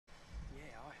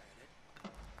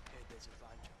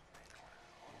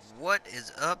What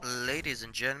is up, ladies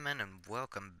and gentlemen, and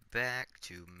welcome back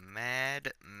to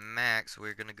Mad Max.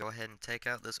 We're gonna go ahead and take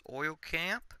out this oil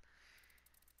camp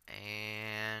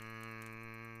and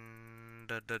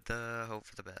hope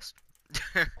for the best.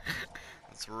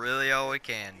 That's really all we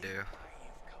can do.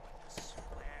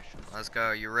 Let's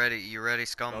go. You ready? You ready,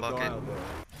 Scumbucket?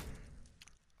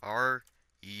 Are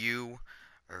you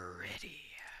ready?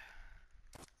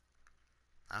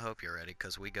 I hope you're ready,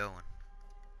 cause we going.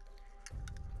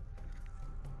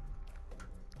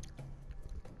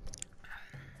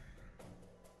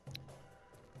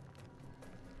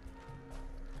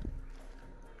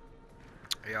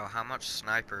 Yo, how much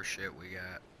sniper shit we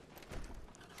got?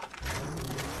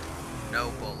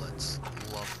 No bullets.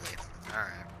 Lovely.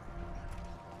 Alright.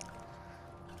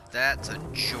 That's a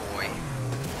joy.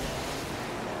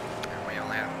 And we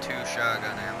only have 2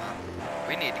 shotgun ammo.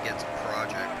 We need to get some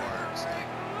project parts, like,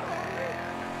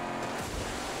 bad.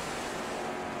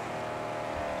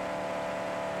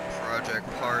 Project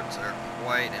parts are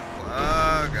quite important.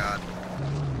 Oh, God.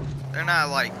 They're not,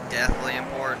 like, deathly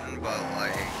important, but,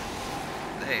 like,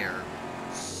 they are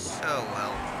so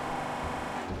helpful.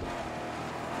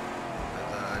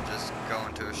 With, just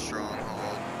going to a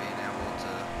stronghold, being able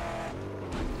to...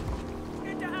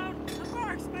 Get down! A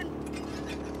marksman!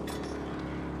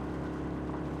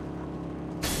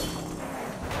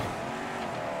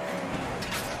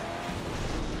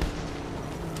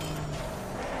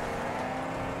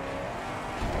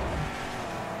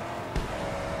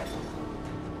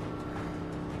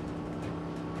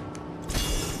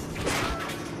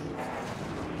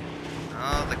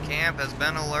 Oh, the camp has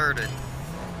been alerted.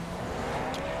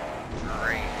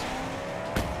 Great.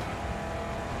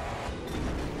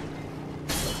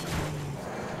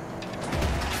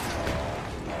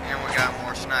 And we got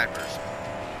more snipers.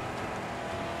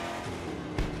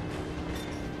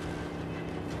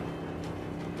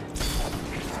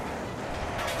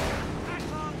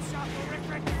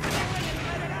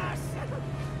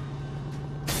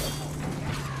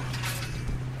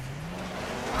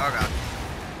 Oh god.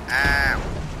 Ow.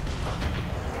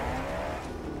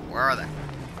 Where are they?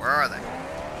 Where are they?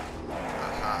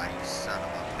 Aha, you son of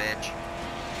a bitch.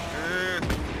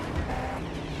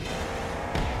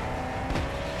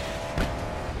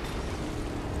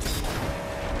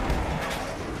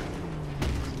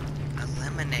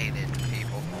 Eliminated,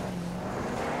 people.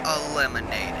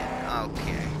 Eliminated.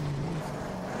 Okay.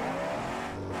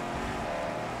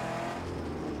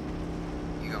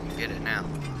 You gonna get it now.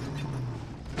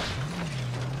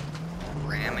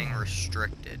 Ramming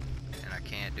restricted. And I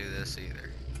can't do this either.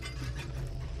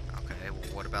 Okay, well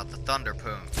what about the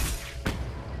Thunderpoon?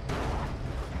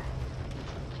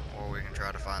 Or we can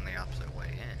try to find the opposite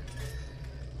way in.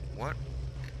 What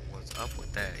was up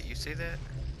with that? You see that?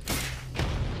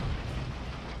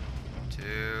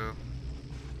 2.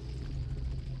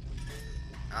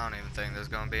 I don't even think there's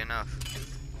gonna be enough.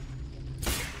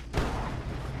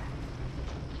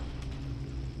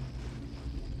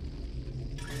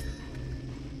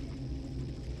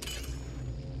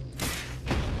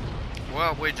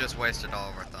 Well, we just wasted all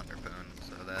of our Thunderpoon,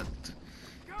 so that's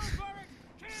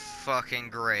fucking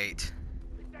great.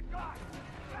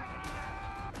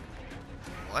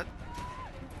 What?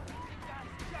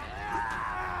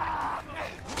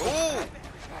 Ooh!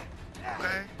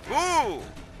 Okay. Ooh!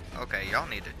 Okay, y'all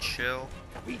need to chill.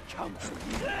 We come for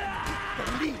you,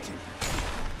 the Legion.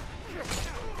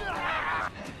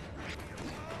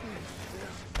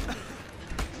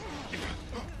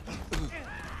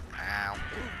 Ow.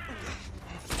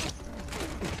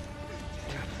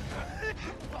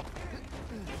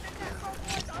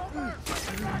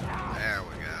 There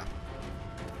we go.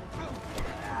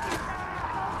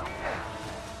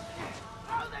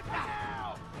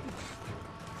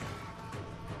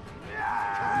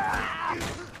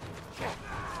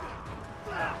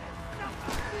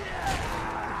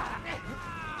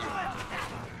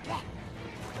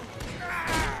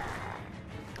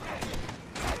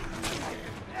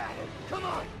 Come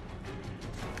on.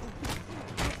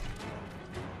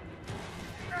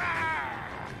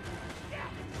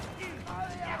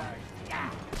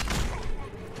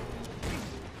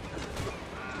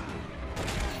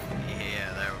 Yeah,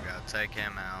 there we go. Take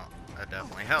him out. That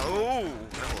definitely helped. Ooh!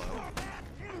 Hello.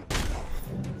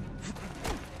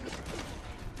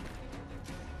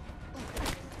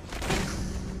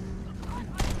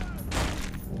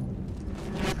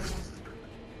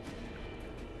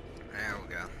 There we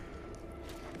go.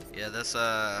 Yeah, this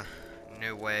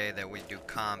new way that we do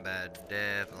combat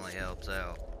definitely helps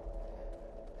out.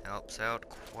 Helps out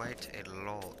quite a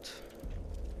lot.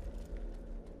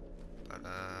 But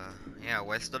yeah,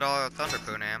 wasted all our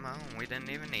Thunderpoon ammo and we didn't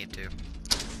even need to.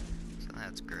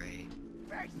 That's great.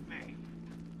 Face me.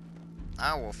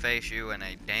 I will face you in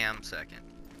a damn second.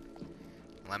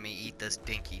 Let me eat this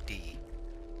Dinky D.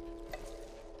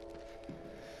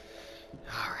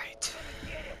 Alright.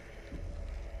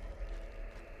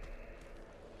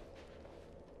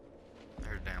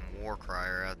 There's a damn war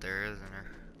crier out there, isn't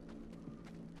there?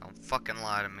 Don't fucking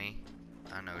lie to me.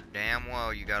 I know damn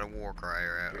well you got a war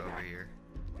crier out over here.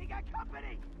 We got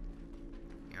company.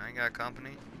 You ain't got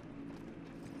company?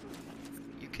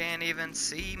 You can't even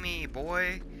see me,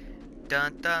 boy.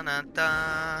 Dun dun dun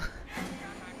dun.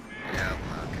 Yeah,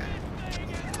 okay.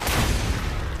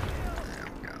 There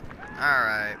we go.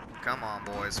 Alright, come on,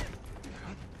 boys.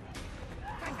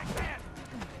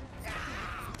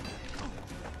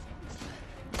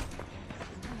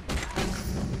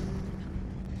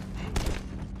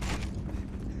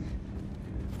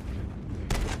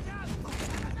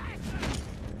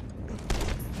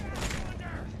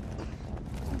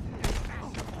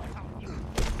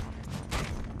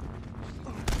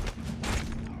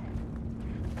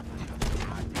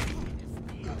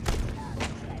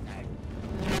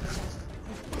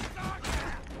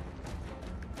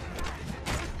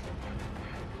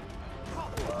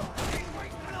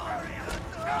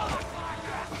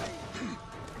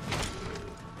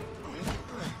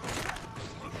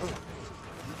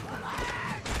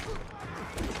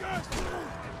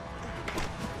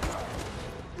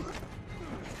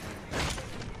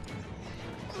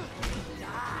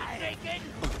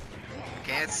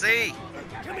 Can't see.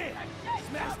 Come here.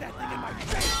 Smash that thing in my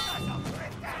face.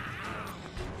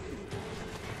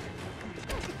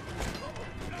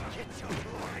 Get your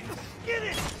boy. Get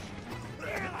it.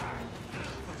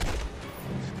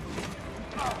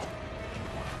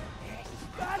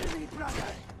 Spotted me, brother.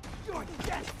 Your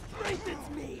death strengthens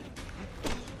me.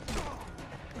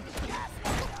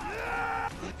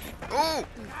 Ooh! Oh.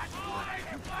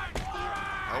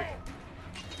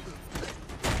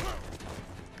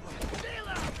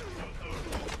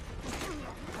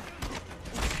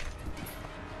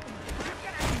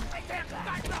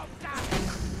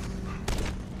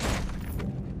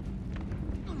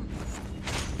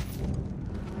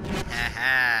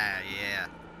 Haha, yeah.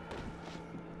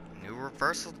 New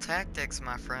reversal tactics,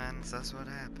 my friends. That's what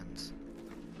happens.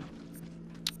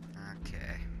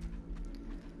 Okay.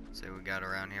 See what we got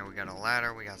around here. We got a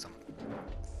ladder. We got some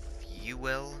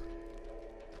fuel.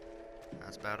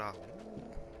 That's about all. Ooh.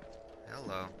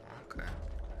 Hello. Okay.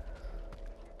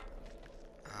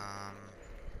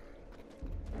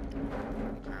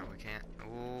 Alright, we can't.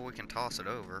 Ooh, we can toss it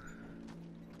over.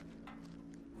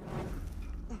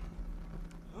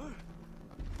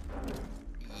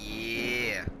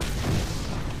 Yeah.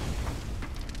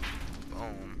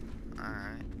 Boom.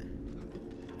 Alright.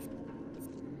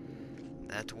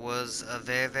 That was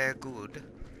very, very good.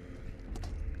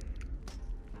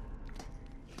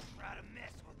 Try to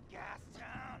mess with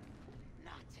Gastown?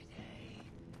 Not today.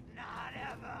 Not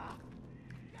ever.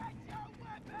 Get your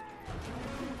weapon!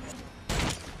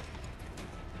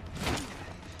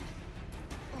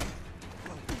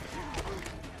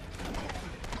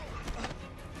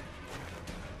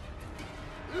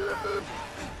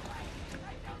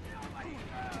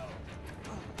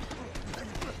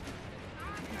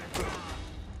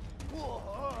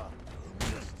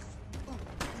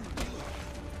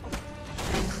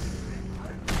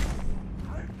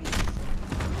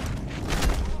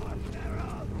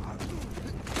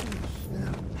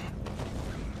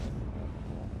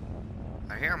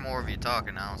 I hear more of you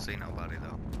talking. I don't see nobody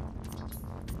though.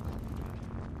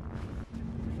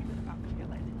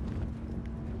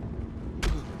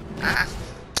 Ah,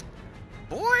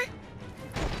 boy.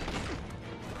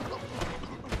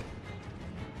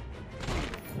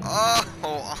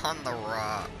 Oh, on the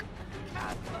rock.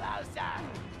 Come closer!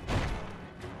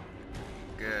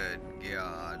 Good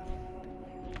God.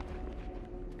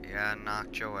 Yeah, I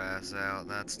knocked your ass out.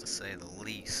 That's to say the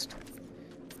least.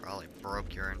 Probably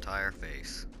broke your entire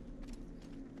face.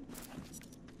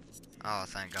 Oh,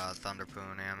 thank God,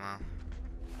 Thunderpoon ammo.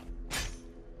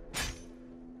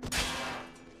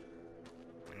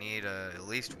 We need at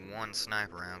least one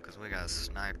sniper round, because we got a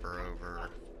sniper over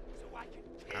So I can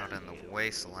out in the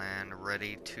wasteland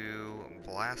ready to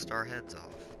blast our heads off.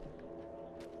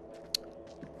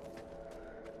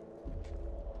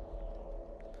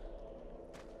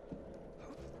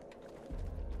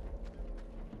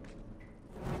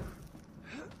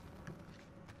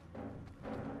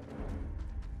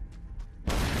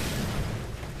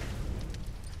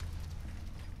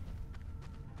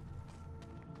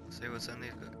 See what's in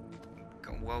these.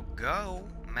 Well, go,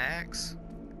 Max.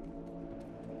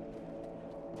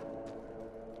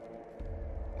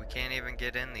 We can't even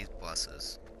get in these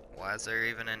buses. Why is there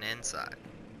even an inside?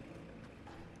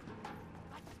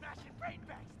 Like smashing brain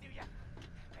bags, do ya?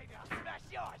 Maybe I'll smash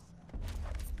yours.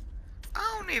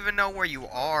 I don't even know where you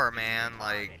are, man.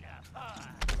 Like,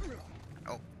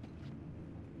 oh,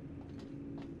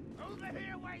 Over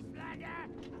here, wastelander!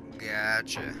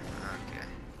 gotcha. Okay.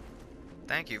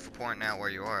 Thank you for pointing out where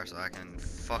you are so I can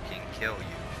fucking kill you.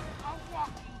 A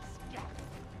walking scout.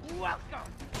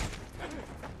 Welcome!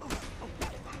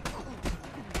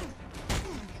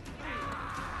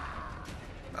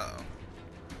 Uh-oh.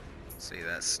 See,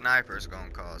 that sniper's gonna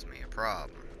cause me a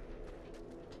problem.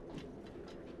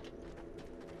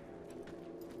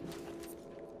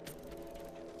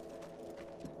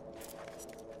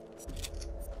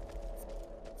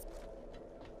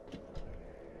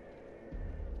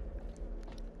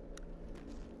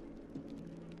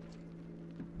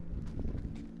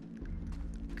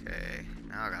 Okay,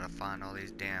 now I gotta find all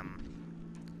these damn...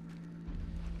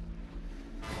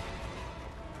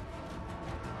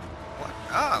 What?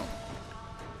 Oh!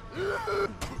 Okay,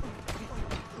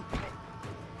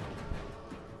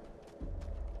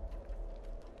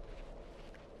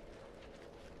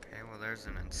 well there's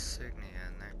an insignia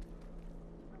in there.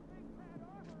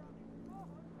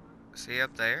 Is he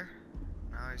up there?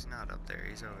 No, he's not up there.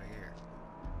 He's over here.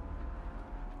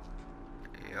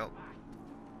 Yep.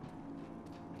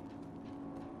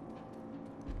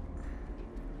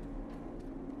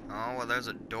 Oh, well there's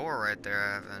a door right there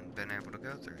I haven't been able to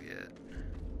go through yet.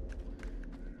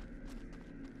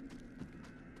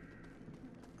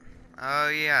 Oh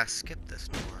yeah, skip this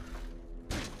door.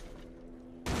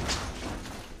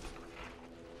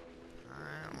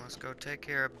 Alright, let's go take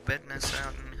care of business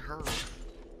out in her.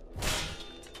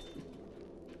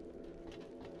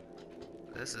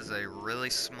 This is a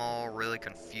really small, really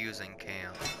confusing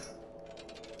camp.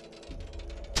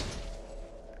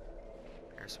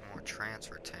 There's some more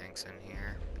transfer tanks in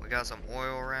here. We got some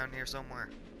oil around here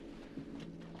somewhere.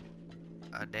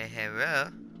 They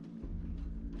have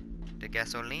the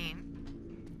gasoline.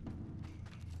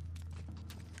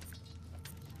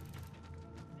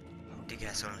 The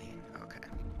gasoline, okay.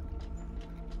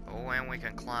 Oh, and we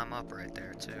can climb up right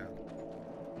there too.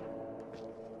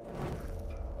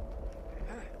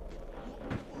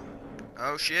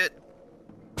 Oh shit!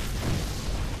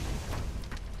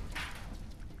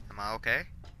 Am I okay?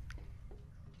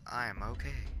 I am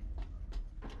okay.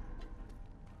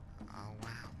 Oh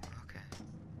wow, okay.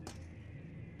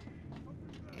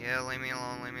 Yeah, leave me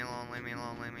alone, leave me alone, leave me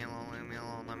alone, leave me alone, leave me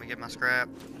alone. Let me get my scrap.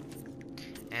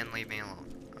 And leave me alone.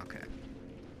 Okay.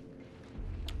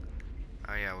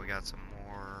 Oh yeah, we got some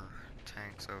more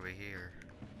tanks over here.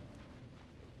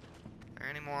 Are there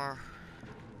any more?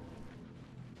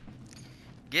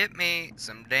 Get me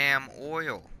some damn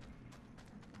oil.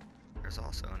 There's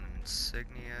also an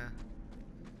insignia.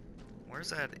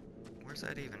 Where's that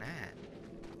even at?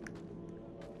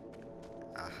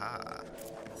 Aha.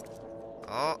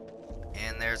 Oh,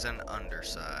 and there's an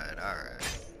underside.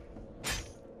 Alright.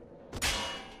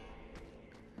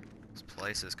 This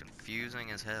place is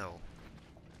confusing as hell.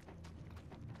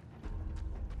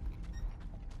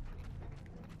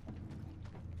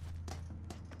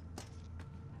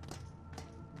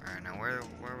 Alright, now where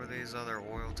were these other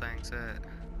oil tanks at?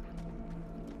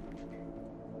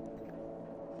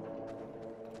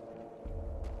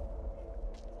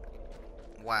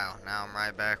 Wow, now I'm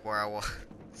right back where I was.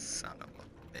 Son of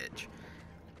a bitch.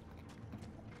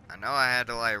 I know I had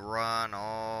to like run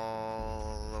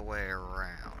all the way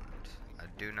around. I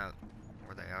do know.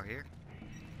 Were they out here?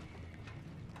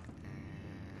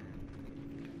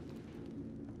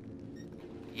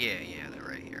 Yeah, they're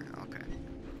right here. Okay.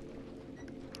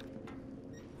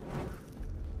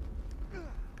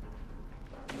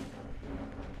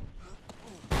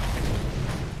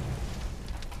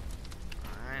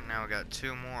 Alright, now we got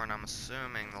two more, and I'm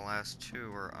assuming the last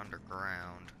two are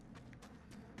underground.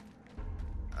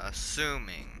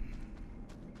 Assuming.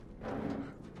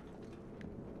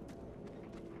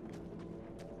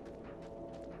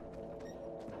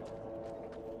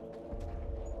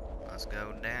 Let's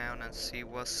go down and see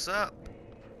what's up.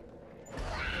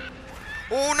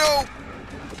 Oh no!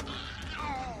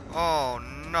 Oh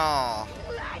no!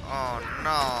 Oh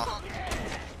no!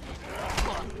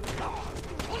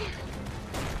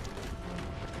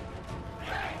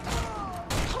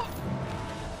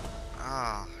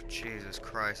 Oh, Jesus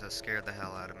Christ, that scared the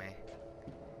hell out of me.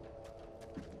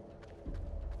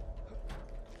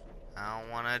 I don't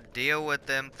want to deal with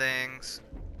them things.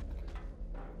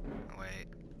 Wait.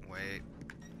 I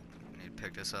need to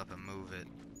pick this up and move it.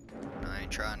 I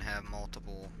ain't trying to have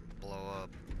multiple blow up.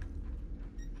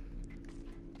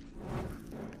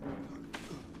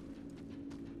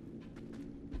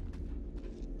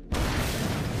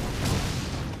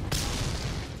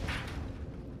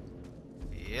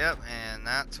 Yep, and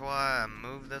that's why I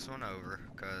moved this one over,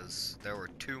 because there were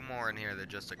 2 more in here that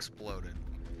just exploded.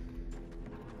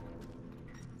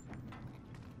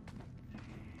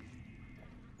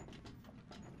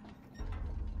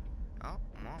 Oh,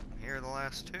 well, here are the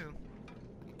last 2.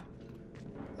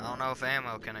 I don't know if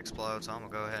ammo can explode, so I'm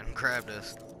gonna go ahead and grab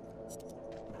this.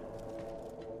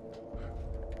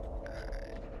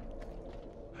 Alright.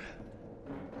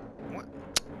 What?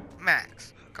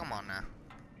 Max, come on now.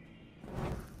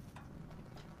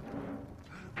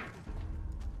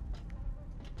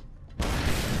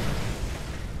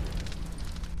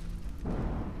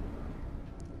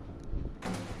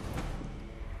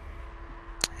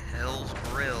 Hell's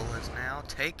Grill is now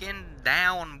taken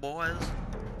down, boys.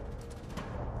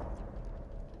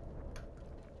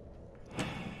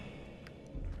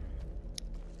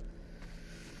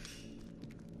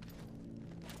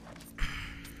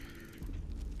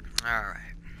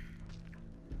 Alright.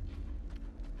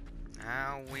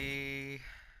 Now we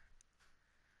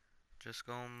just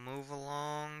gonna move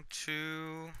along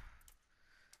to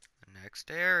the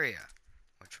next area,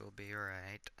 which will be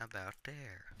right about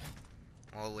there.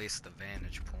 Well, at least the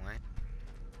vantage point.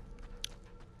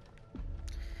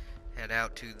 Head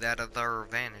out to that other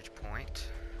vantage point.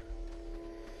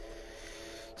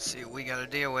 See what we gotta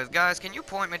deal with. Guys, can you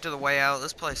point me to the way out?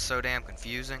 This place is so damn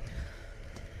confusing.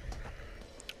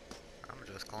 I'm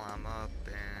gonna just climb up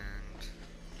and...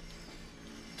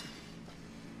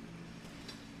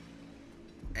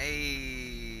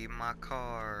 Hey, my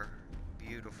car.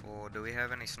 Beautiful. Do we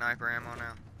have any sniper ammo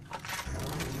now?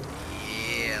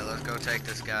 Yeah, let's go take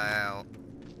this guy out.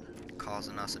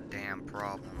 Causing us a damn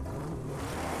problem.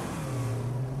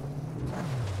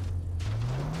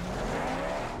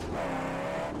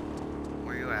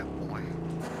 Where you at, boy?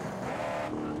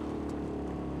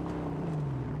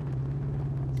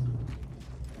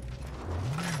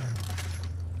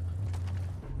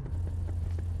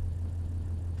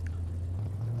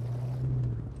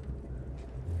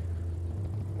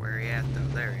 Where he at, though?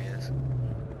 There he is.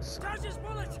 Dodge his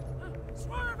bullets!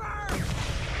 Swerve her!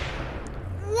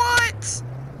 What?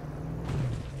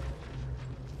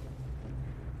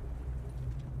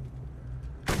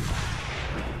 There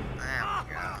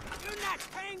we go. You're not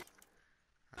paying.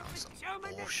 That was some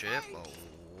bullshit, but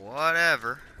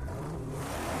whatever.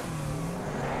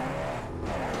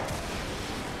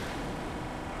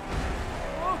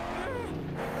 Oh,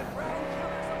 the ground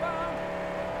killers abound.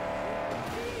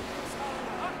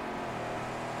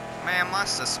 Man, my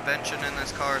suspension in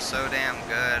this car is so damn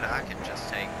good. I can just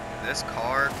take... This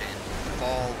car can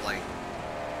fall like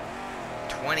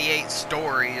 28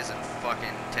 stories and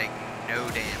fucking take no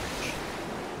damage.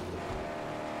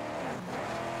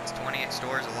 Is 28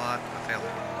 stories a lot? I feel like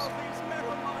it All is. these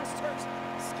metal monsters,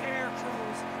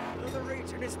 scarecrows. The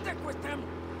region is thick with them.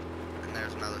 And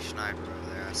there's another sniper over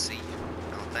there. I see you.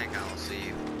 I don't think I don't see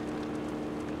you.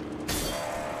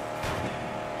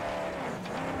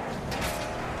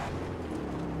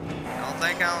 I don't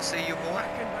think I don't see you, boy.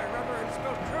 Blackened by rubber and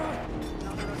spilled crude.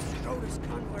 Now they're a SCOTUS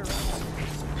convoy routes.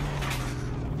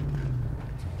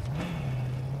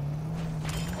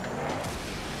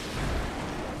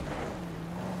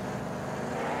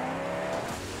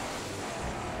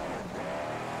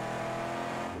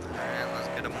 Alright, let's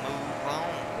get a move on.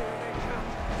 Here they come.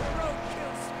 The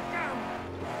roadkill scum.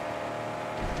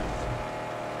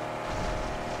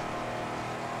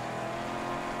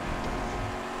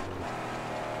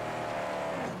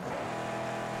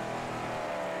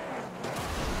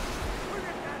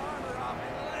 Rip that armor off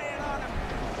and lay it on him.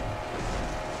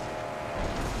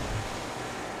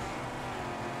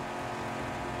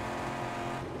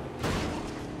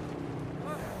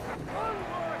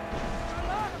 Onward! A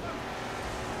lot of them.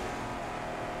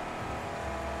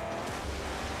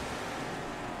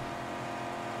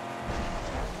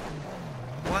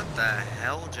 What the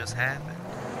hell just happened?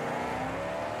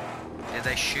 Did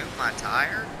they shoot my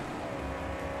tire?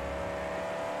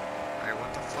 Wait,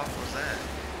 what the fuck was that?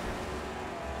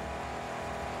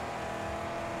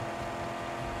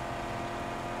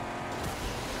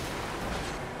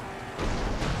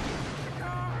 The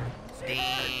car. See her?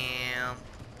 Damn.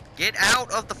 Get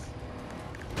out of the...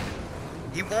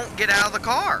 He won't get out of the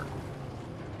car.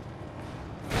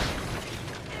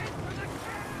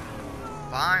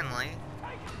 Finally.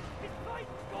 His flight's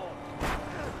gone.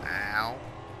 Ow.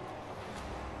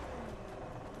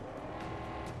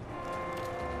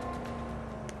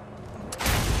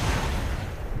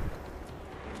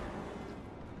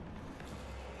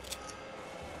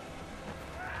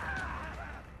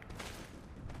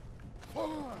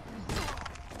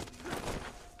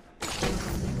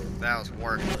 That was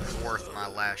worth my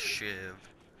last shiv.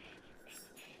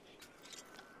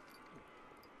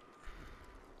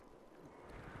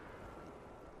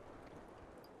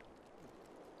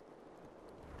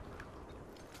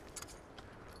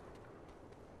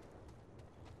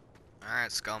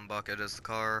 Alright, Scumbucket is the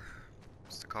car.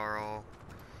 Is the car all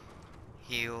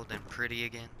healed and pretty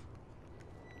again?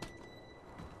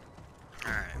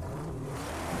 Alright.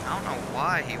 I don't know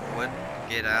why he wouldn't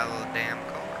get out of the damn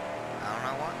car. I don't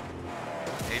know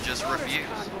why. He just refused.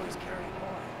 Convoys carry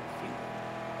more.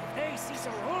 If they cease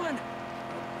a rolling,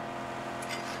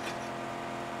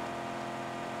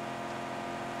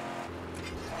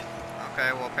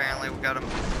 Okay, well apparently we gotta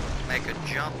make a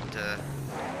jump to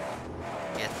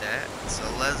get that. So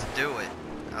let's do it.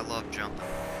 I love jumping.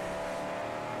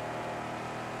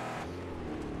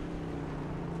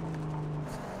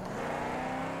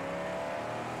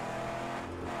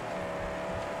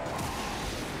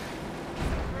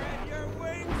 spread your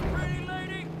wings, pretty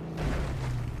lady.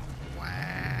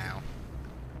 Wow.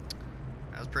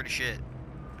 That was pretty shit.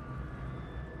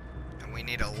 And we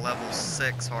need a level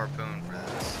 6 harpoon for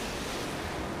this.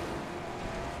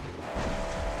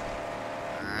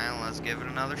 Alright, let's give it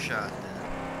another shot then.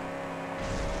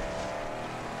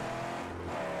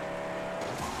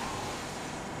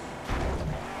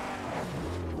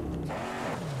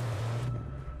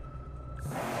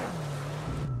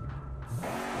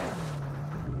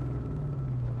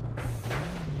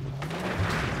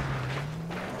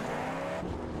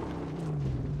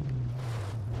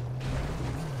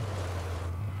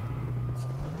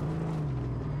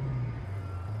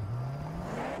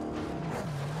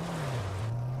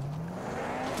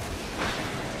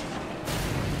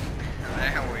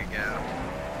 There we go.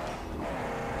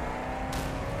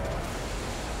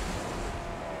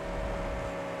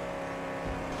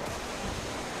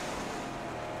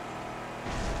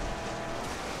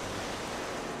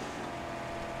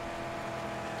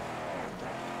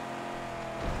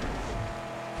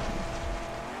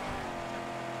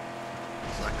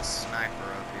 It's like a sniper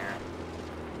up here.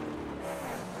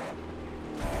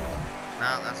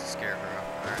 No, that's a scarecrow.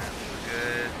 Alright, we're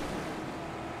good.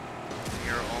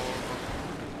 You're all of them.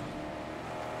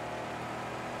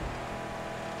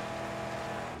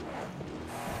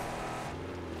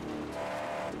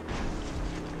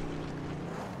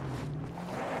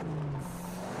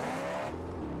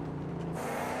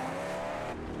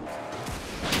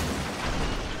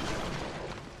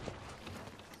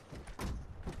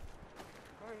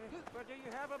 But do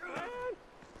you have a plan?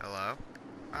 Hello?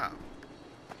 Oh.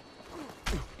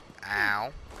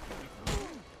 Ow.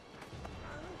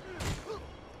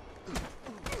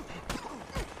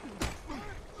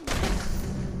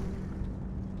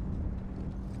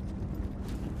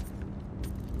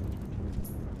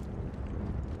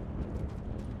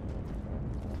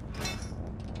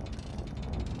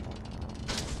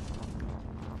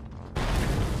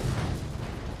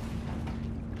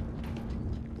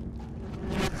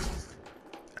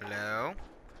 Hello?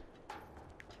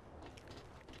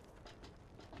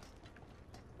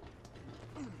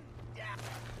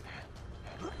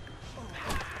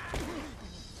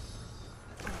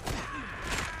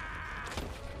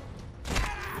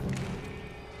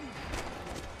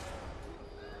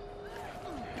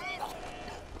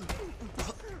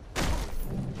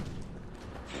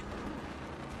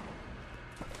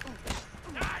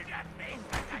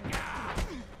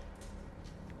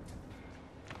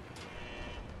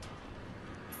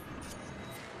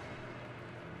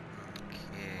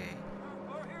 Okay.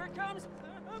 Oh, here it comes!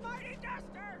 A mighty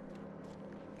duster!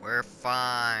 We're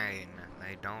fine.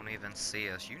 They don't even see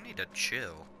us. You need to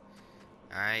chill.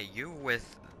 Alright, you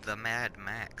with the Mad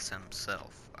Max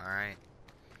himself. Alright?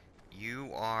 You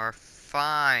are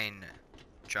fine,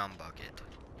 Chumbucket.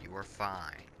 You are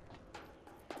fine.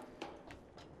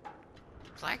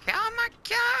 It's like, oh my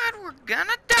god, we're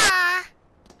gonna die!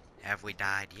 Have we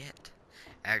died yet?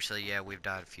 Actually, yeah, we've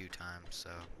died a few times, so...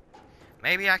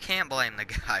 maybe I can't blame the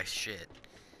guy, shit.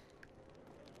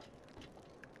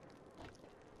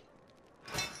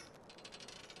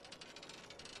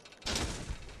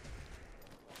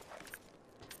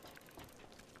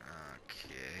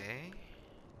 Okay.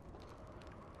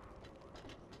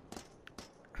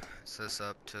 Is this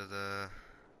up to the...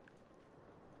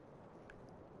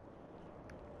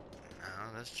 no,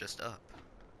 that's just up.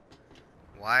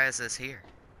 Why is this here?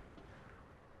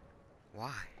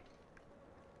 Why?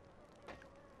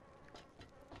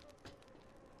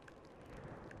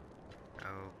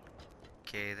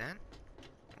 Okay then.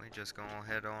 We just gonna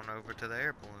head on over to the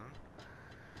air balloon.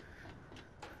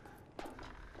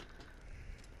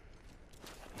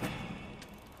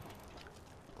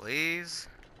 Please.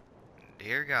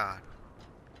 Dear God.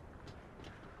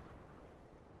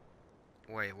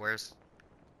 Wait, where's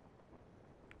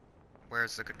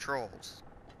the controls?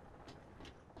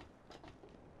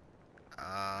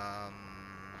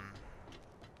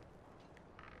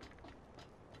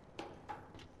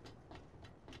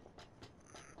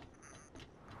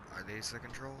 these the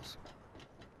controls?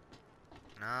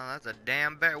 No, that's a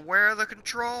damn bear. Where are the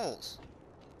controls?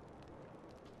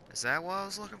 Is that what I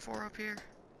was looking for up here?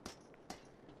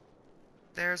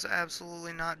 There's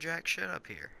absolutely not jack shit up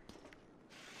here.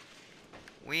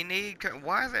 We need...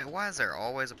 Why is there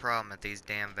always a problem at these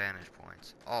damn vantage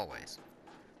points? Always.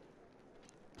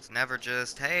 It's never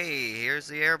just, hey, here's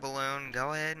the air balloon.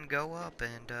 Go ahead and go up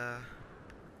and,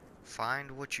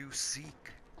 find what you seek.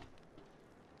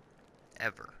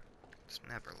 Ever. It's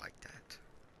never like that.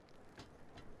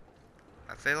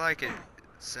 I feel like it,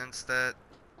 since that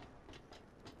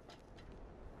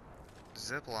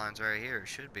zip line's right here, it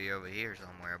should be over here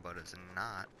somewhere, but it's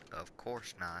not. Of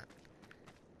course not.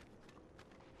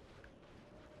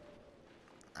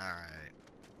 Alright.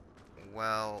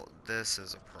 Well, this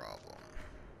is a problem.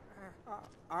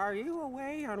 Are you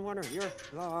away on one of your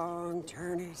long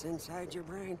journeys inside your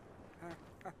brain?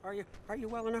 Are you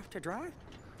well enough to drive?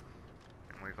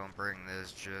 And we're gonna bring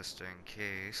this just in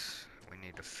case we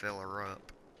need to fill her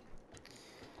up.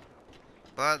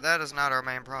 But that is not our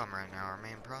main problem right now. Our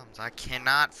main problem is I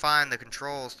cannot find the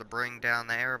controls to bring down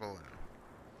the air balloon.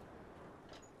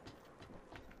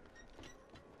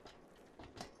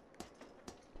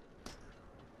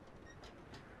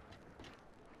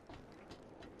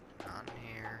 Not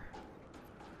in here.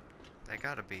 They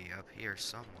gotta be up here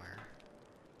somewhere,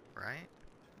 right?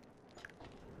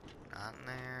 Not in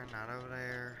there, not over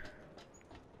there.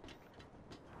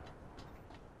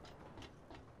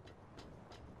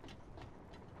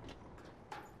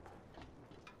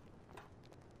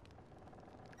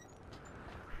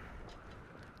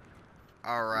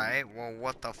 Alright, well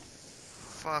what the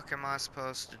fuck am I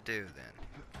supposed to do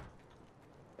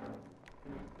then?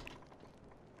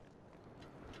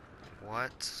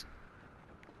 What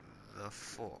the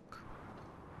fuck?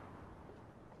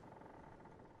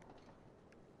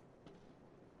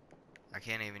 I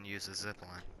can't even use the zip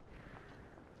line.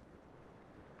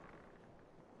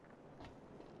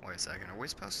 Wait a second, are we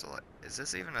supposed to like... Is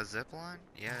this even a zip line?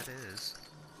 Yeah, it is.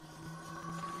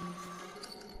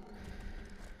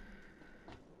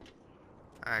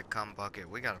 Alright, cum bucket,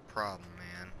 we got a problem,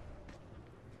 man.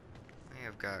 We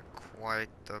have got quite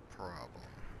the problem.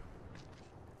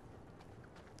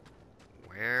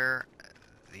 Where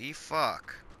the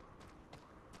fuck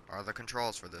are the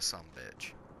controls for this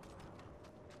sumbitch?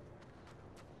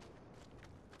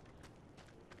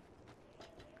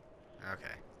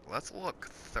 Okay, let's look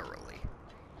thoroughly.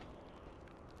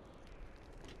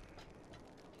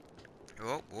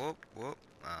 Whoop, whoop, whoop.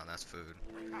 Oh, that's food.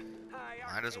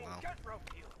 Might as well.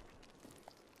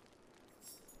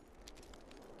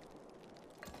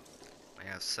 We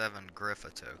have 7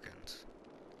 Griffa tokens.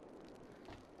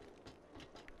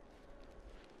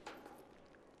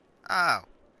 Oh,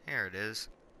 here it is.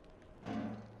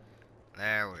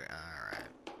 There we are. Alright.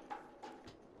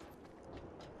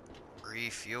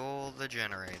 Refuel the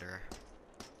generator.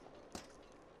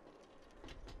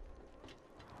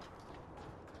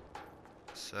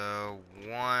 So,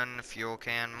 1 fuel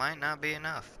can might not be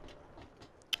enough.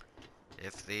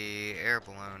 If the air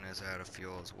balloon is out of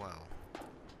fuel as well.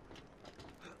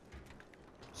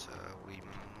 So, we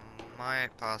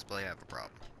might possibly have a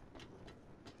problem.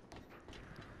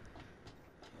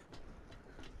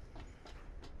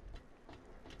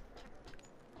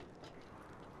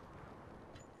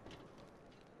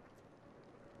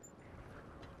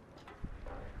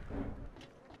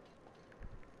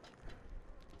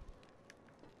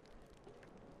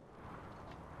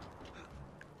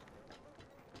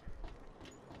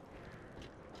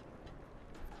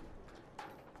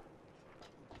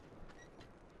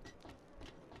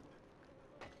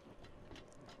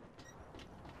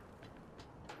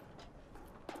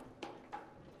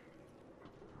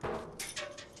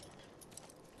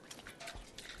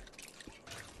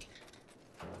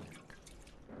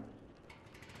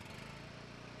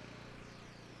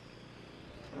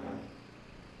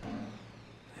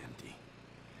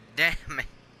 Damn it.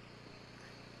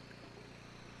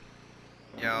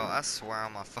 Yo, I swear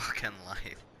on my fucking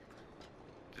life.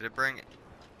 Did it bring it?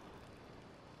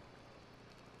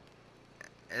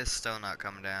 It's still not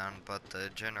coming down, but the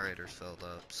generator's filled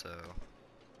up, so...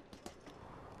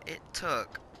 It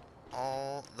took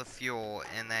all the fuel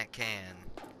in that can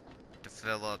to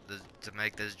fill up to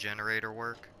make this generator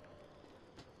work.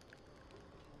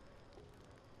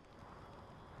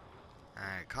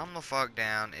 Alright, calm the fuck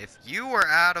down. If you were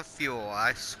out of fuel,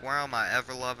 I swear on my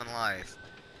ever-loving life.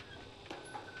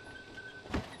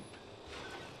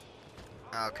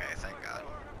 Okay, thank God.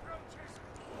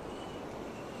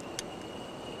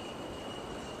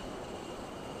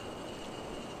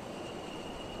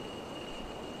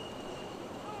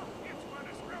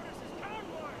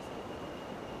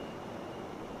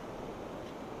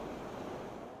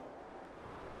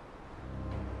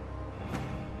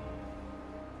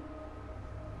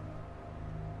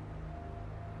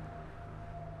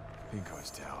 Pink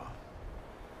Eye's tower.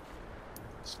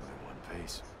 Slow one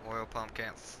pace. Oil pump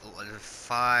camp,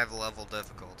 5 level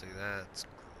difficulty. That's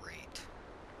great.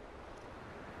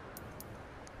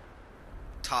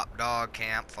 Top dog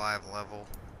camp, 5 level.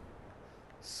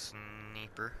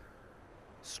 Snooper.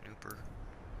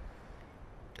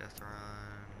 Death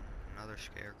run. Another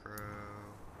scarecrow.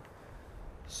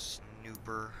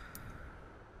 Snooper.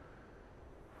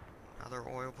 Another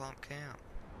oil pump camp.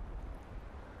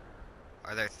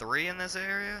 Are there 3 in this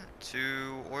area?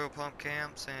 2 oil pump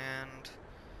camps and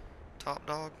top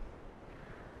dog?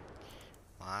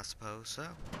 Well, I suppose so.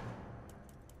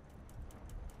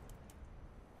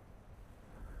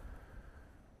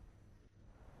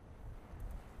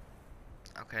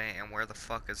 Okay, and where the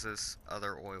fuck is this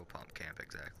other oil pump camp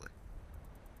exactly?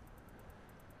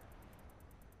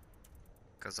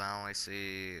 Because I only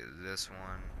see this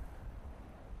one.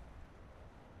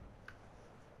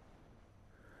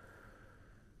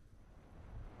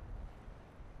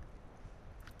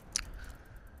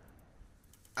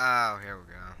 Oh, here we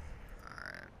go.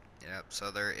 Alright. Yep,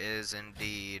 so there is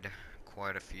indeed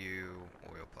quite a few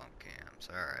oil pump camps.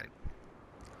 Alright.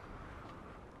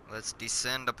 Let's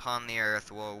descend upon the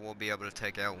earth. We'll be able to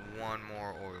take out one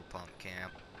more oil pump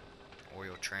camp.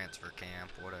 Oil transfer camp,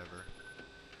 whatever.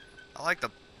 I like the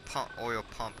oil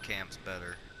pump camps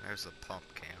better. There's the pump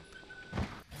camp.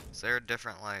 Is there a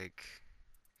different, like...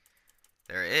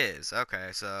 There is.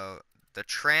 Okay, so the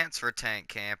transfer tank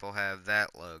camp will have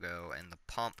that logo, and the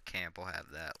pump camp will have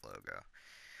that logo.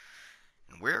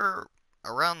 And we're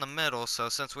around the middle, so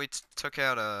since we took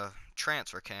out a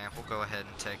transfer camp, we'll go ahead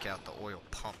and take out the oil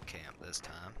pump camp this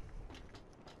time.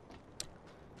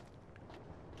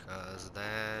 Because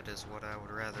that is what I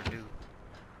would rather do.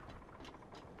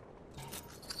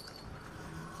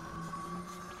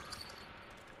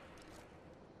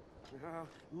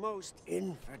 Most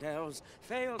infidels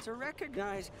fail to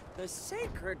recognize the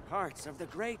sacred parts of the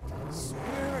great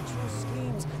spiritual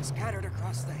schemes scattered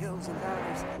across the hills and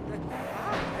valleys. I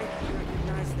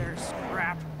recognize their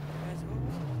scrap as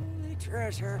holy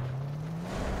treasure.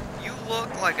 You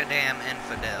look like a damn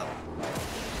infidel.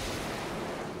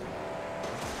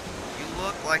 You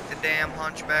look like the damn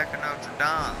Hunchback of Notre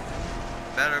Dame.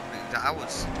 Better be, I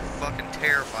was fucking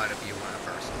terrified of you when I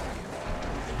first saw you.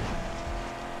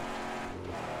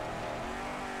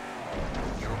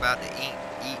 You're about to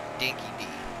eat Dinky D.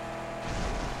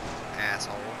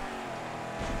 Asshole.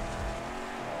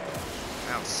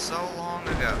 That was so long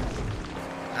ago.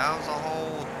 That was a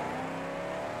whole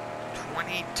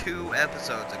 22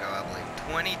 episodes ago, I believe.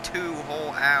 22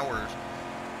 whole hours,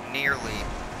 nearly,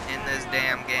 in this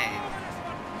damn game.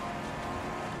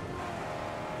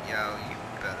 Yo, you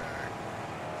better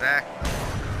back the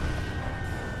fuck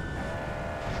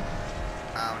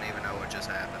up. I don't even know what just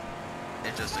happened.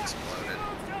 It just exploded.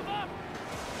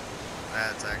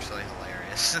 That's actually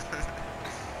hilarious.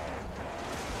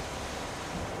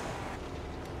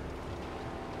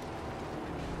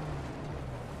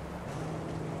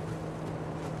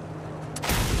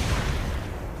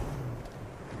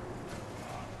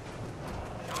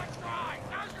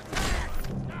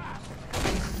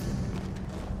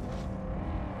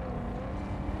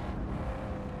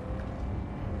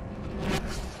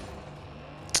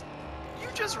 You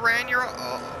just ran your...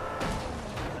 Oh.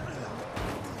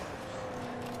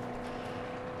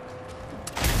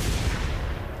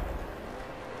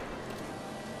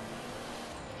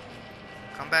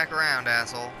 Come back around,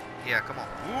 asshole. Yeah, come on.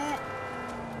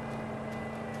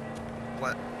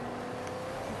 What?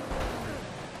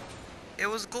 It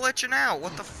was glitching out.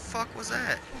 What the fuck was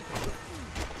that?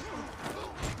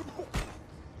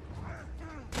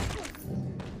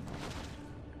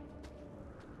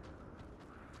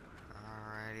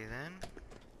 Alrighty then.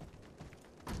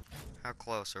 How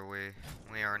close are we?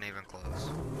 We aren't even close.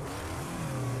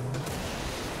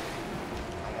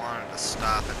 I wanted to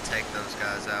stop and take those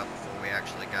guys out before we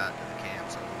actually got to the camp,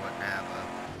 so we wouldn't have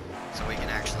so we can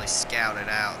actually scout it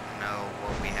out and know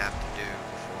what we have to do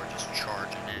before just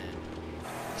charging in,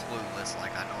 clueless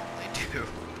like I normally do.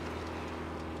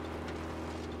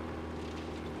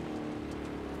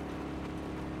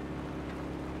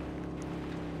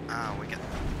 Oh, we can.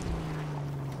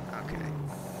 Okay.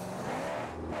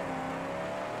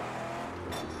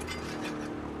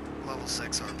 Level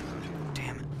 6 harpoon.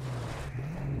 Damn it.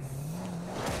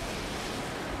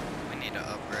 We need to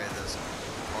upgrade this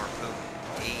harpoon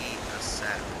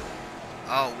ASAP.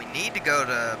 Oh, we need to go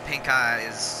to Pink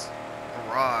Eye's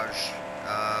garage.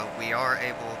 We are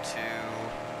able to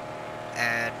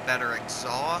add better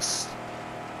exhaust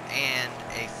and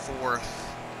a 4th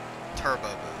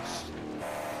turbo boost.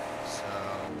 So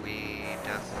we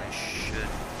definitely should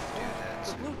do that.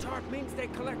 The blue tarp means they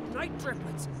collect night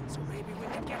driplets, so maybe we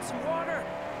can get some water.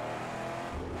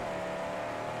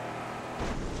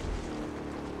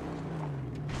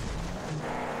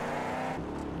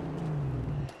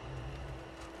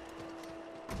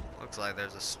 Looks like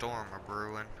there's a storm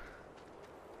a-brewing.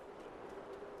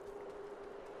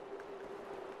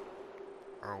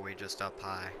 Or are we just up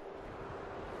high?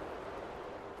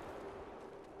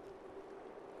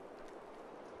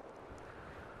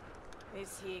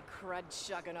 This here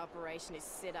crud-chugging operation is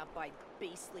set up by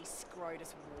beastly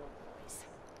Scrotus war boys.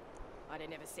 I'd have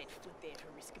never set foot there to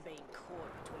risk being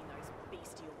caught between those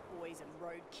bestial boys and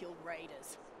roadkill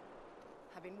raiders.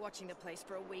 I've been watching the place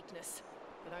for a weakness,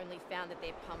 but only found that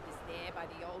their pump is there by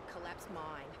the old collapsed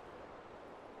mine.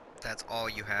 That's all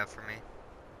you have for me?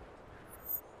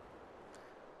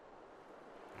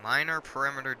 Minor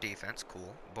perimeter defense,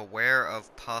 cool. Beware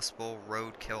of possible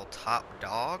roadkill top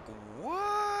dog?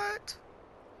 What?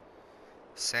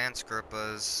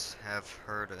 Sandscrippas have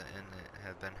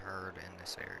been heard in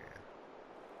this area.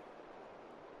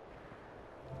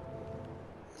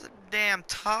 There's a damn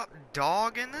top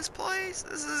dog in this place?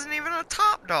 This isn't even a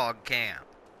top dog camp.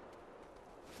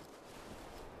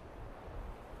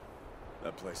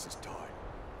 That place is tight.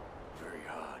 Very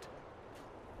hard.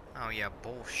 Oh yeah,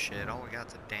 bullshit. All we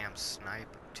got's a damn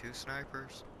sniper. 2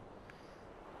 snipers?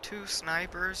 2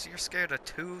 snipers? You're scared of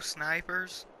 2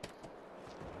 snipers?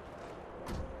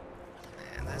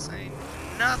 Man, this ain't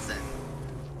nothing.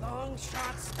 Long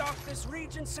shots stalk this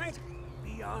region, Saint.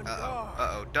 Be on guard.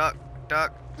 Uh-oh. Duck.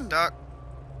 Duck. Duck.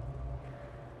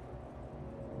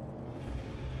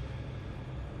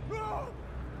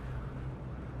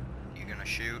 You gonna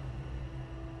shoot?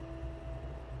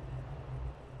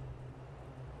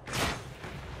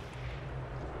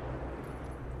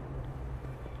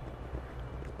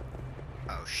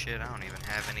 Oh shit, I don't even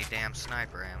have any damn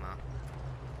sniper ammo.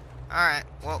 Alright,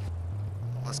 well,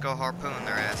 let's go harpoon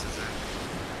their asses then.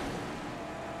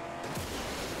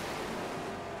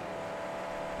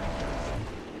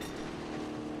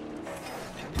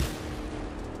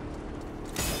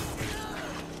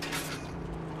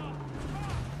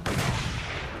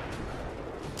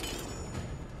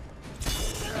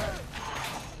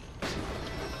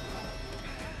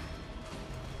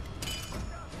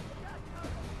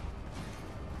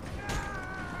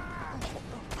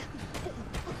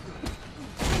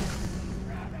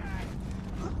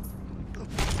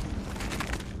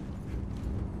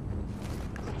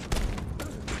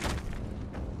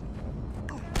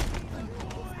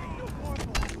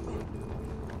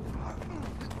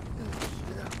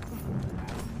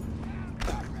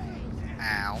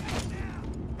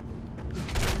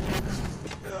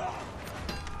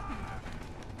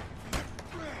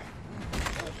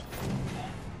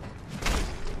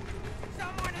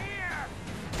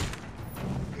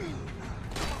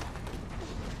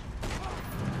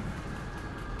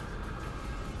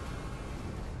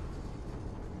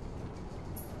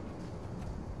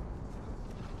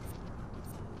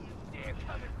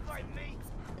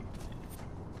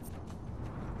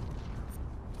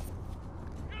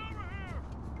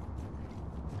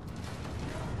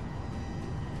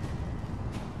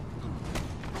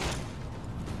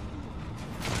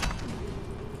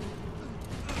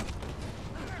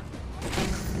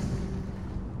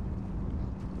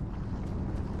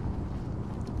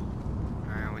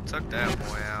 Took that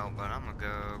boy out, but I'm gonna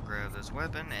go grab this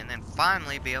weapon and then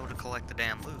finally be able to collect the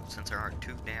damn loot since there aren't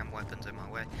 2 damn weapons in my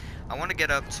way. I want to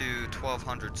get up to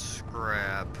 1200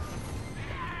 scrap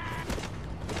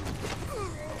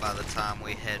by the time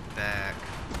we head back.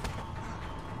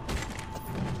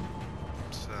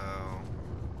 So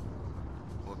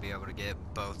we'll be able to get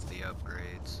both the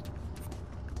upgrades.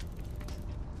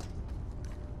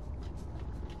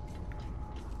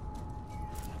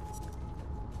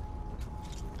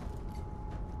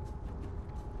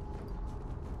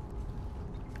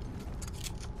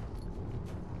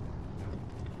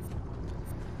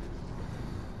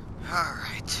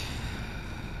 Alright,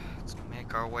 let's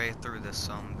make our way through this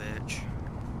sumbitch.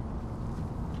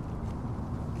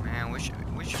 Man, we should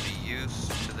be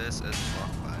used to this as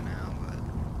fuck by now, but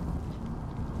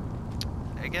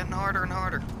they're getting harder and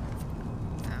harder.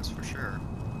 That's for sure.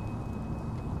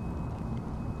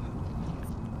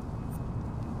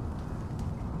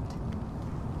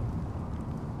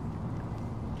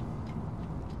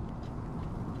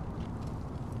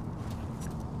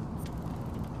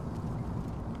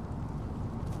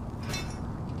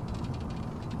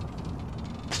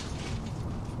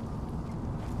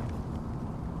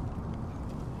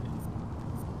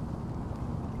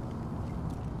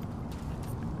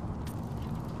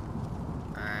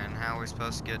 How are we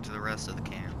supposed to get to the rest of the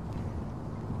camp?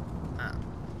 Oh.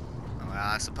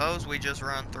 I suppose we just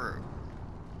run through.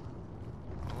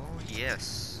 Oh,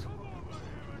 yes.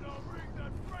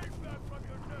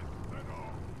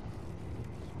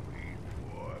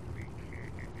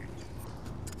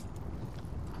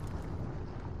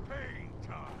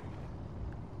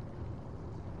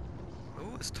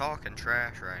 Who is talking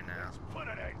trash right now?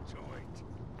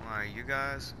 Why, you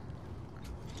guys?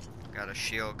 Got a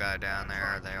shield guy down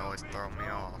there. They always throw me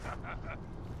off.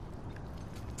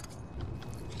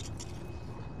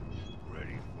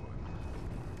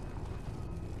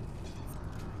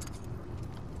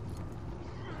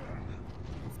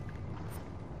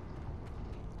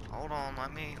 Hold on,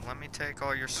 let me take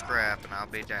all your scrap and I'll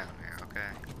be down there,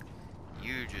 okay?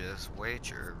 You just wait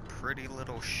your pretty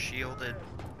little shielded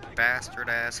bastard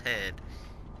ass head.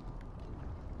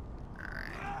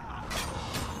 Alright.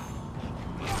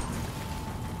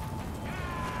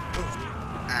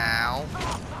 Ow.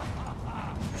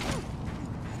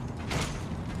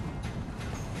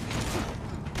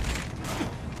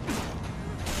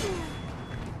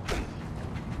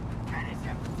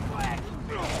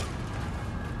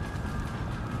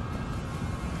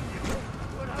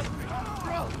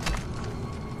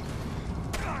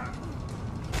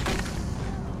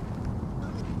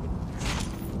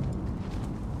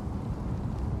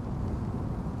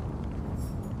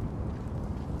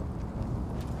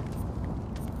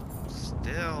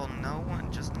 Still, no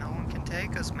one can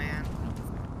take us, man.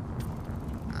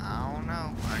 I don't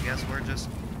know. I guess we're just...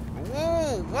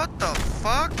 Whoa, what the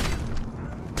fuck?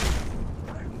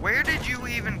 Where did you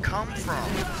even come from?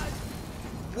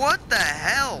 What the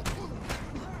hell?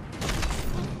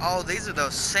 Oh, these are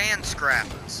those sand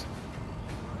scrappers.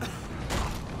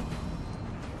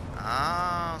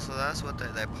 Oh, so that's what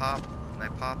they pop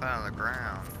out of the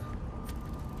ground.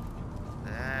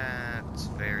 That's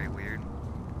very weird.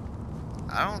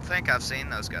 I don't think I've seen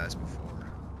those guys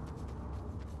before.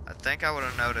 I think I would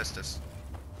have noticed this.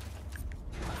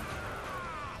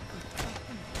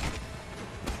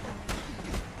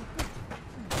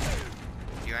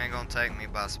 You ain't gonna take me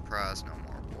by surprise no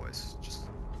more, boys. Just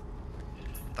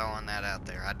throwing that out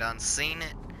there. I done seen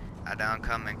it. I done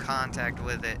come in contact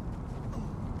with it.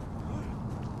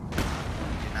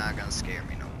 You're not gonna scare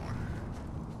me no more.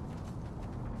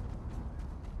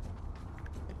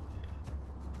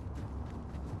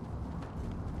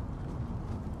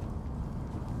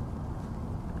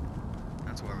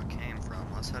 That's where we came from.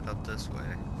 Let's head up this way.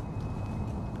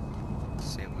 Let's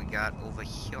see what we got over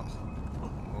here.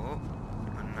 Oh,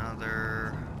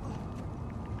 another...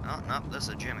 Oh, nope, this is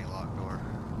a Jimmy lock door.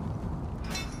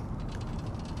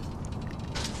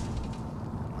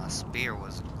 My spear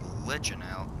was glitching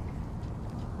out.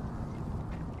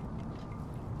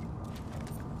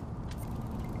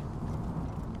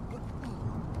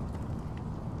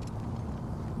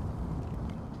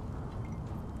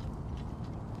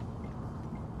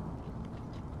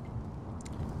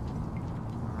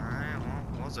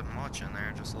 Wasn't much in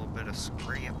there, just a little bit of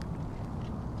scrap.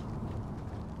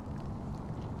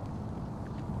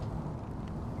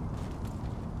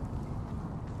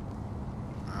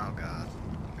 Oh god.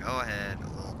 Go ahead.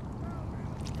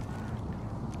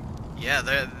 Yeah,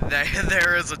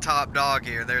 there is a top dog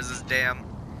here. There's this damn...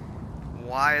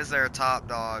 Why is there a top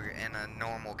dog in a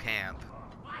normal camp?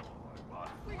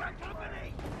 We got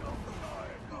company!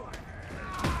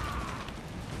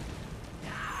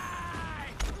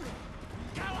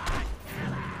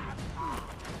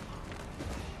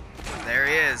 There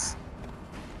he is.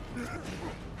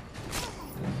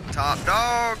 Top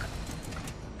dog.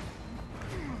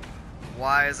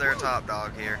 Why is there a top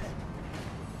dog here?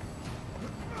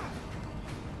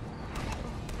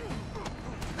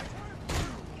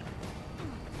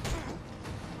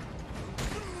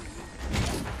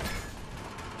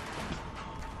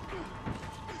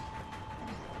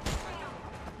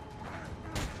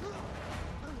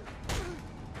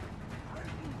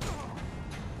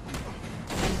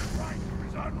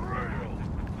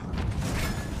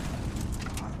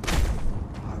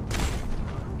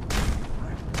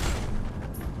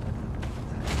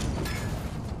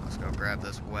 Grab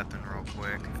this weapon real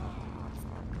quick.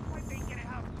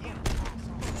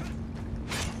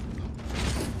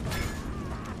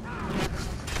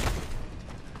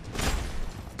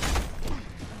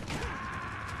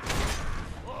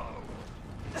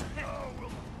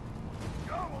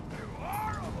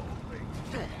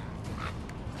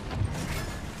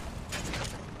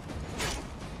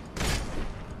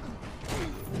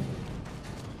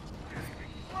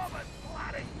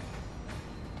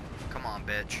 Come on,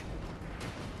 bitch.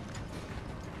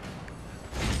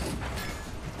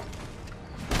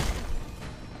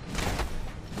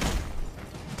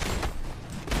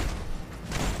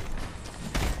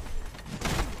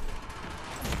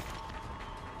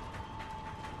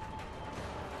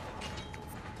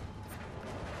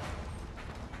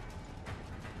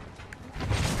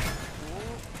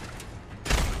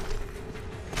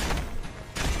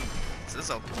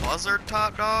 a buzzard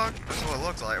top dog? That's what it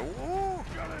looks like. Ooh.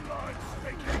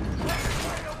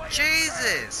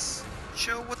 Jesus!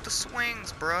 Chill with the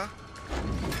swings, bruh.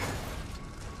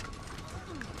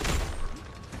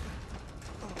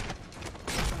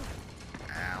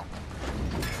 Ow.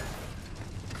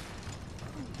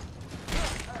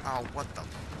 Oh, what the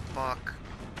fuck?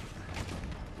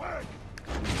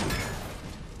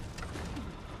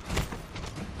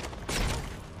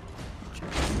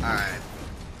 Alright.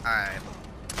 Alright.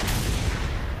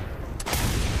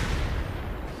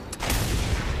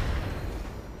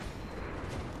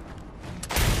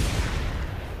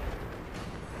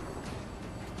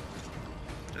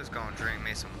 Just gonna drink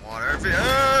me some water. If you,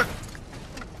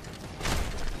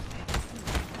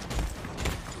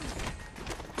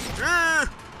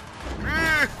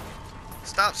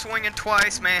 Stop swinging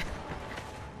twice, man.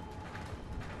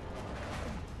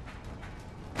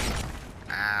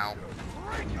 Ow.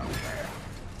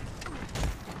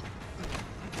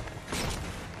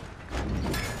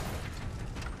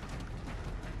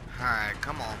 Alright,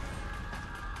 come on.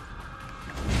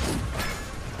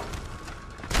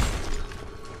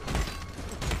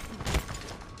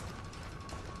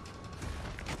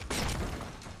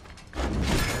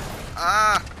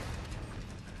 Ah!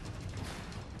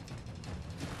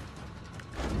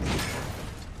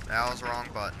 That was the wrong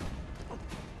button.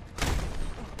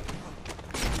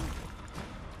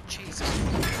 Jesus.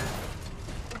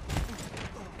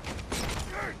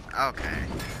 Okay.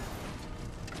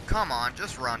 Come on,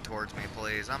 just run towards me,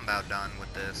 please. I'm about done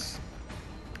with this.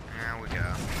 There we go.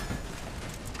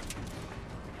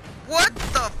 What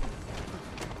the?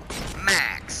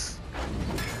 Max.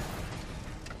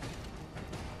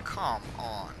 Come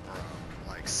on, bro.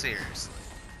 Like, seriously.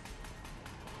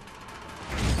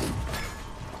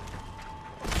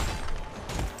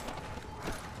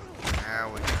 There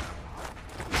we go.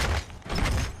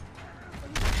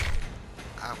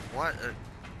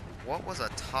 What was a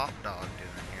top dog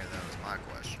doing here? That was my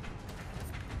question.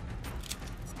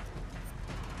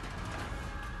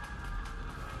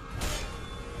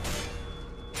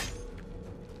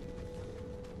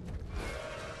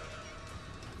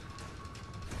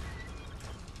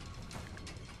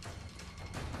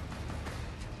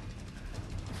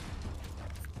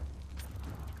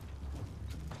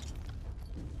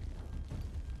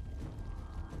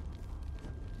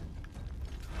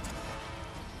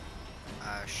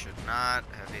 I should not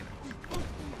have even...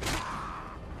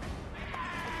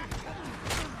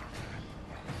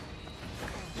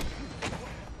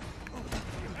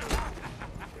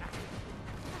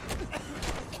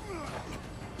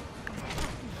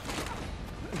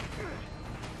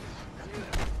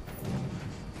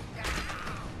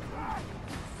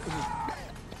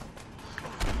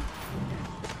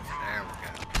 There we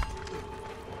go.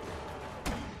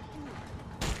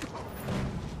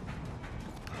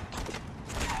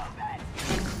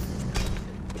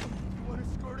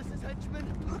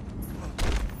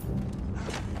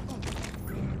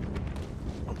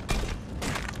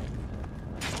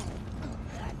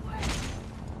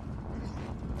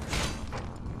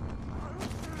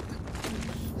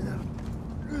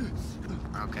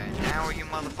 Okay, now are you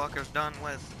motherfuckers done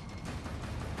with?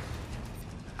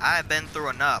 I've been through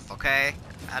enough, okay?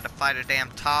 I had to fight a damn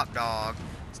top dog.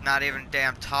 It's not even a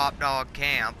damn top dog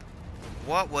camp.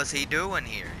 What was he doing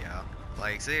here, yo?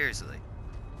 Like, seriously.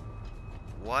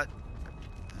 What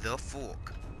the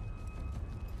fuck?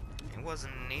 It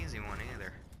wasn't an easy one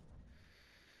either.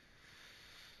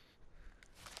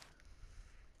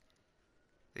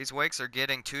 These wakes are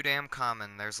getting too damn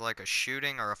common. There's like a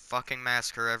shooting or a fucking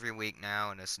massacre every week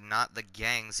now, and it's not the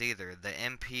gangs either. The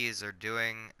MPs are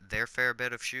doing their fair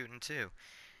bit of shooting too.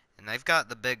 And they've got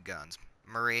the big guns.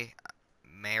 Murray.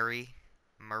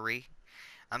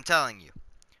 I'm telling you,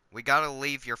 we gotta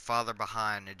leave your father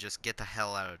behind and just get the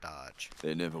hell out of Dodge.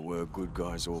 There never were good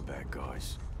guys or bad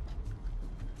guys.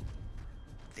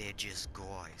 They're just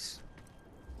guys.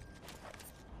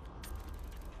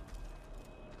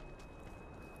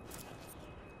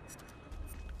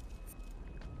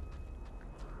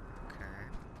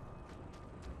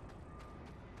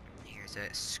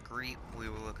 That screep we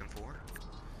were looking for.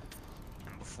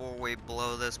 And before we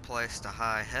blow this place to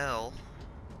high hell,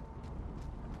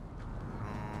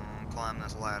 climb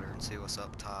this ladder and see what's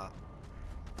up top.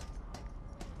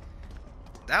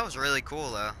 That was really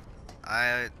cool though.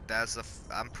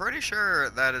 I'm pretty sure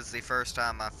that is the first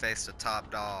time I faced a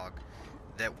top dog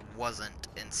that wasn't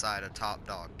inside a top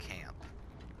dog camp.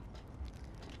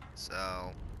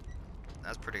 So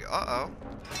that's pretty. Oh,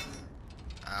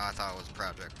 I thought it was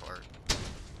Project Part.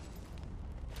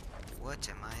 What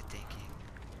am I thinking?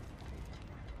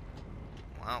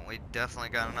 Well, Well, we definitely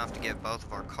got enough to get both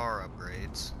of our car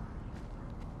upgrades.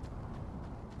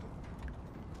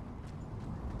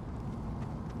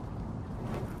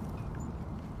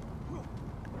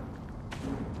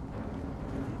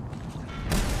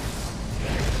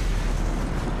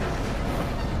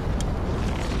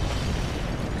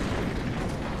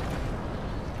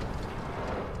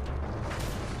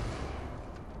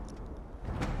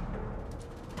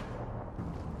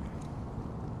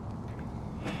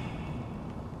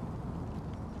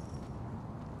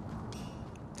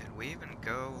 We even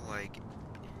go, like...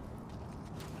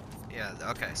 Yeah,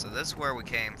 okay, so this is where we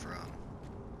came from.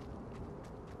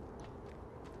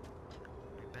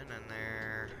 We've been in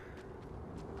there...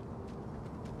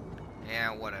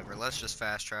 Yeah, whatever. Let's just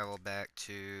fast travel back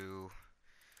to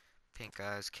Pink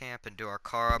Eyes Camp and do our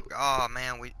car up... Oh,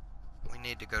 man, we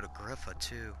need to go to Griffa,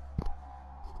 too.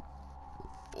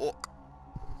 Fuck.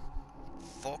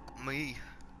 Fuck me.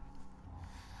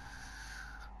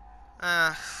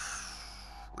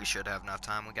 We should have enough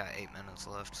time. We got 8 minutes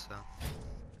left, so.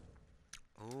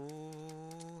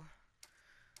 Ooh.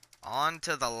 On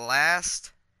to the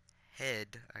last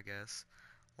head, I guess.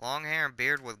 Long hair and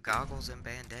beard with goggles and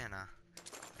bandana.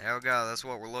 There we go. That's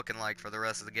what we're looking like for the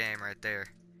rest of the game right there.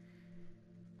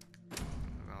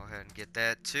 We'll go ahead and get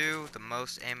that too. The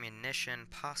most ammunition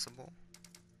possible.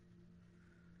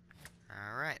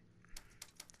 Alright.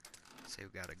 See,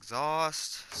 we got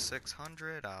exhaust.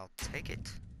 600. I'll take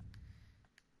it.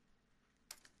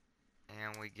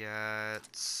 And we got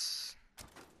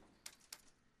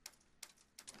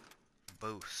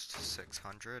boost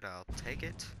 600. I'll take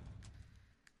it.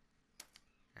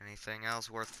 Anything else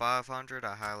worth 500?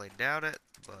 I highly doubt it,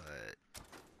 but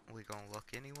we gonna look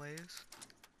anyways.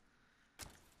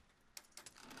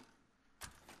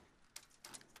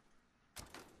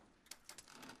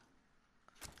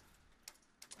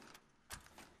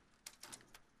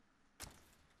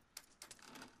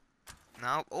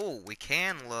 Now, oh, we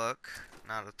can look,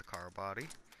 not at the car body.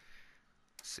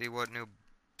 See what new,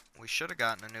 we should have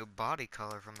gotten a new body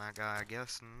color from that guy, I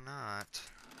guess not.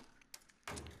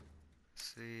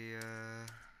 See,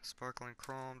 sparkling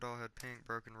chrome, dollhead pink,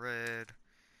 broken red.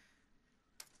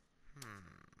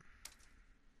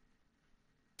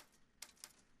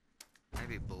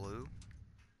 Maybe blue.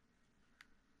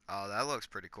 Oh, that looks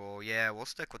pretty cool. Yeah, we'll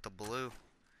stick with the blue.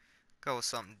 Go with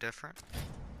something different.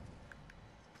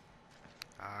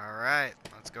 Alright,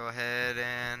 let's go ahead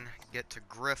and get to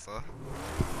Griffa.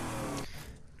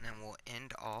 And then we'll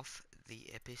end off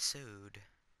the episode.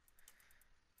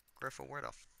 Griffa, where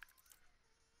the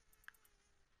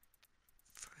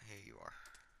here you are.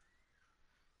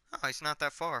 Oh, he's not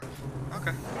that far.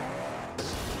 Okay.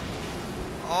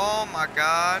 Oh my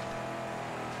god.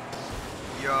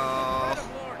 Yo.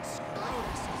 Lord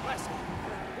Scrotus' lesson.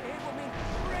 It will mean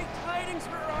great tidings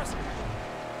for us.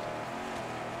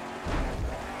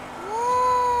 Woo!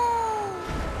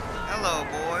 Hello,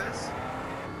 boys.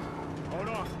 Hold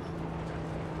on.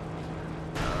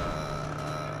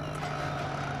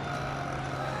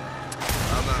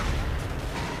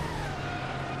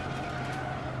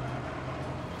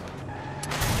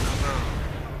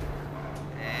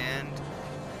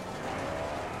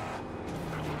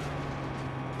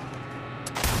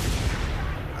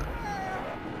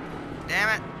 Damn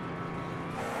it.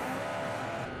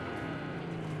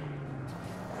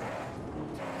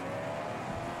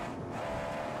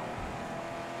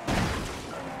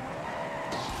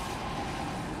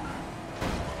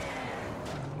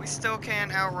 We still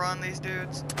can't outrun these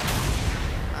dudes.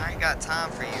 I ain't got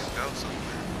time for you. Go somewhere.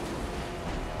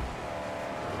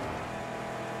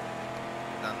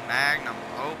 The Magnum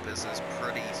Opus is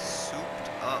pretty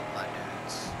souped up, my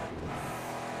dudes.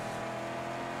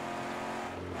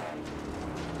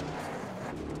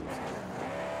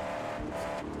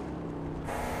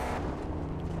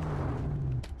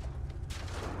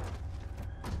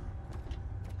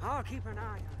 I'll keep an eye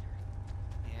on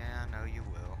her. Yeah, I know you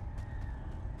will.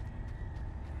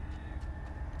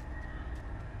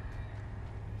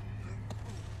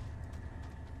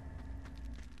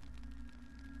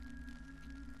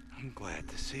 I'm glad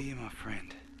to see you, my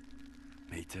friend.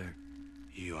 Me too.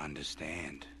 You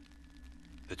understand.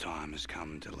 The time has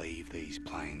come to leave these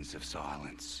plains of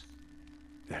silence.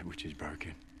 That which is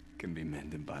broken can be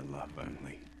mended by love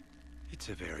only. It's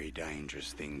a very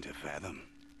dangerous thing to fathom.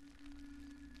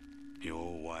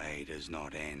 Your way does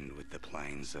not end with the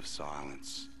plains of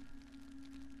silence.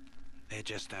 They're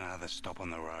just another stop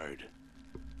on the road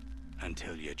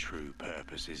until your true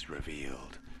purpose is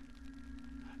revealed.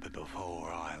 But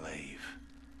before I leave,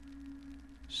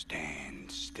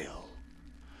 stand still.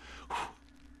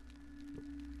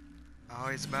 Oh,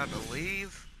 he's about to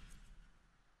leave?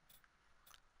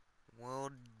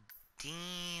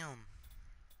 Damn.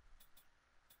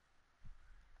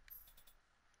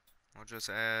 I'll just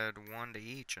add one to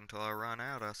each until I run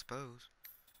out, I suppose.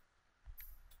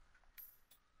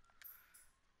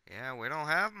 Yeah, we don't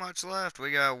have much left.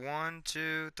 We got 1,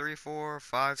 2, 3, 4,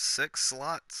 5, 6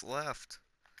 slots left.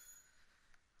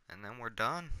 And then we're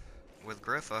done with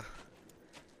Griffa.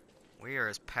 We are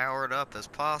as powered up as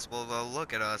possible, though.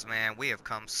 Look at us, man. We have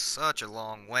come such a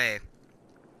long way.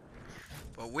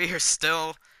 But we are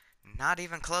still not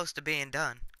even close to being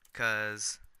done.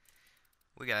 Because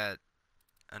we got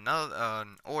another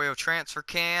an oil transfer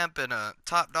camp and a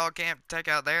top dog camp to take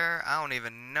out there. I don't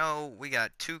even know. We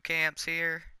got 2 camps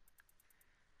here.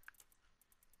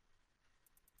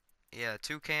 Yeah,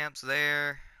 2 camps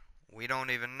there. We don't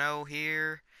even know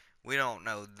here. We don't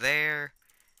know there.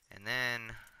 And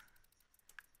then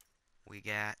we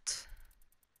got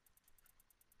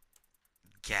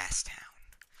Gastown.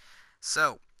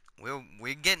 So,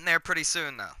 we're getting there pretty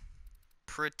soon though.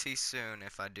 Pretty soon,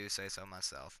 if I do say so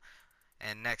myself.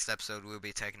 And next episode, we'll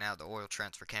be taking out the oil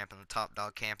transfer camp and the top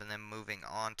dog camp and then moving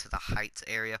on to the Heights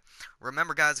area.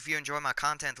 Remember, guys, if you enjoy my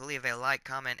content, to leave a like,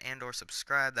 comment, and or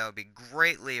subscribe. That would be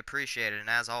greatly appreciated. And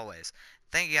as always,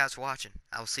 thank you guys for watching.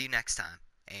 I will see you next time,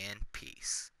 and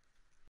peace.